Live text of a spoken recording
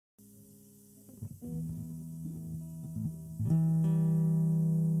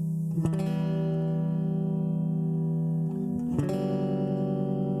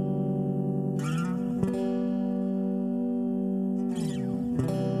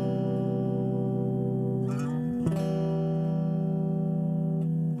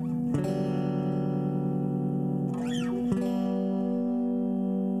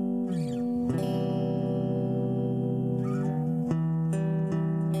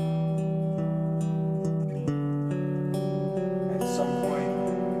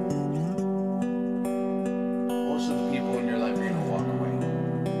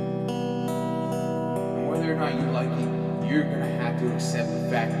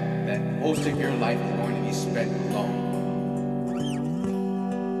that most of your life is going to be spent alone.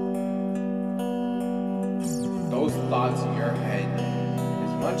 Those thoughts in your head,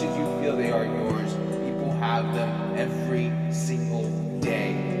 as much as you feel they are yours, people have them every single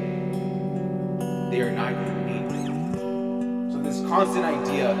day. They are not unique. So this constant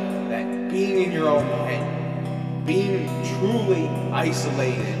idea that being in your own head, being truly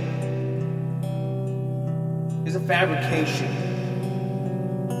isolated, is a fabrication.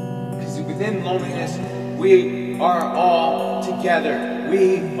 Because within loneliness, we are all together.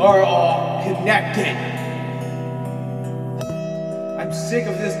 We are all connected. I'm sick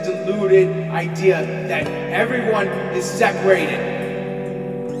of this deluded idea that everyone is separated,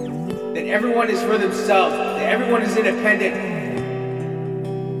 that everyone is for themselves, that everyone is independent.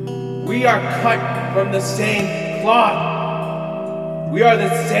 We are cut from the same cloth. We are the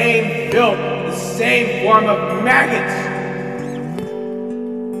same filth, the same form of maggots.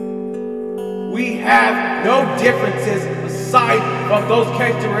 We have no differences aside from those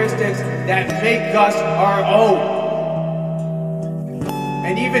characteristics that make us our own.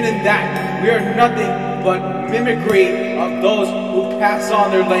 And even in that, we are nothing but mimicry of those who pass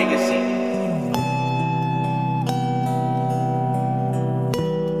on their legacy.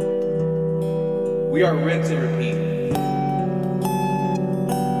 We are rinse and repeat.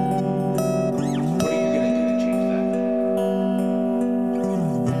 What are you going to do to change that?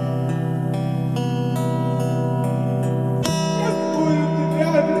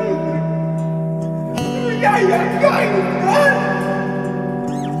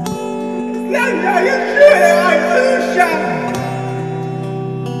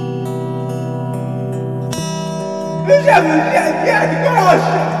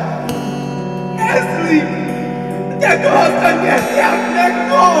 Если я просто не сяду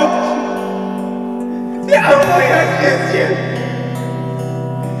ночь, я моя жизнь,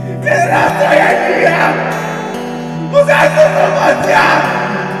 это твоя я, пускай ты помогай,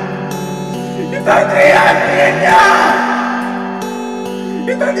 это не от меня,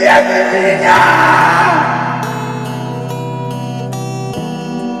 это не от меня.